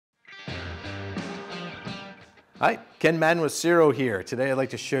Hi, Ken Madden with Ciro here. Today I'd like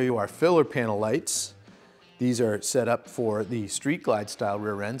to show you our filler panel lights. These are set up for the Street Glide style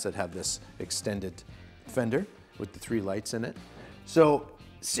rear ends that have this extended fender with the 3 lights in it. So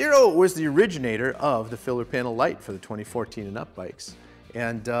Ciro was the originator of the filler panel light for the 2014 and up bikes.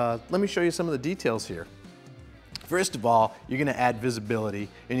 And let me show you some of the details here. First of all, you're going to add visibility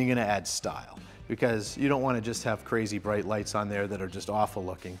and you're going to add style, because you don't want to just have crazy bright lights on there that are just awful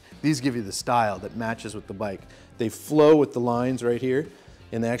looking. These give you the style that matches with the bike. They flow with the lines right here,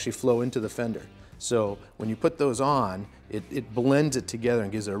 and they actually flow into the fender. So when you put those on, it blends it together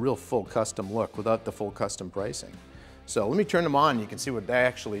and gives it a real full custom look without the full custom pricing. So let me turn them on and you can see what they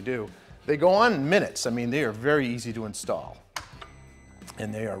actually do. They go on in minutes. I mean, they are very easy to install.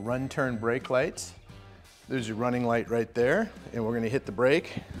 And they are run, turn, brake lights. There's your running light right there, and we're going to hit the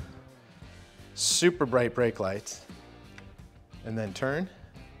brake. Super bright brake lights, and then turn.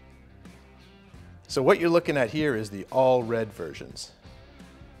 So what you're looking at here is the all red versions.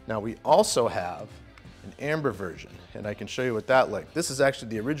 Now we also have an amber version, and I can show you what that looks like. This is actually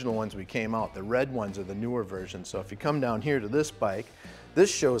the original ones we came out. The red ones are the newer versions. So if you come down here to this bike,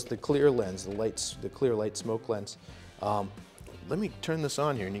 this shows the clear lens, the clear light smoke lens. Let me turn this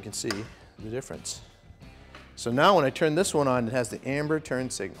on here and you can see the difference. So now when I turn this one on, it has the amber turn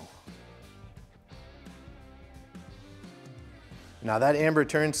signal. Now that amber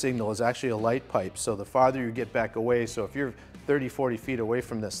turn signal is actually a light pipe, so the farther you get back away, so if you're 30, 40 feet away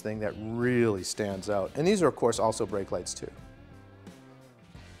from this thing, that really stands out. And these are of course also brake lights too.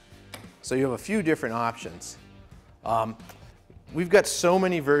 So you have a few different options. We've got so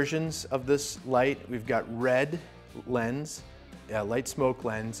many versions of this light. We've got red lens, light smoke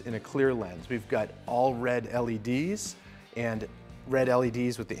lens, and a clear lens. We've got all red LEDs and red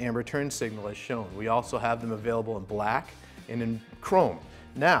LEDs with the amber turn signal as shown. We also have them available in black and in chrome.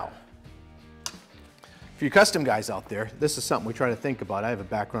 Now, for you custom guys out there, this is something we try to think about. I have a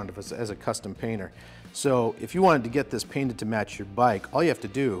background as a custom painter. So if you wanted to get this painted to match your bike, all you have to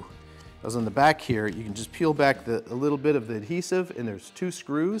do is on the back here, you can just peel back a little bit of the adhesive, and there's 2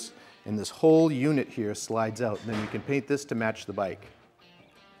 screws, and this whole unit here slides out, and then you can paint this to match the bike.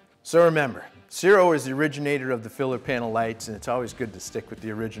 So remember, Ciro is the originator of the filler panel lights, and it's always good to stick with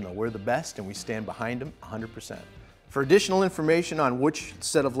the original. We're the best, and we stand behind them 100%. For additional information on which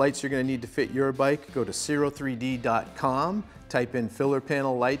set of lights you're going to need to fit your bike, go to Ciro3D.com, type in filler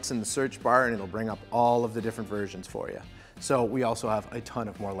panel lights in the search bar, and it'll bring up all of the different versions for you. So we also have a ton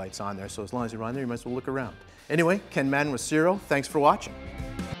of more lights on there, so as long as you're on there, you might as well look around. Anyway, Ken Madden with Ciro, thanks for watching.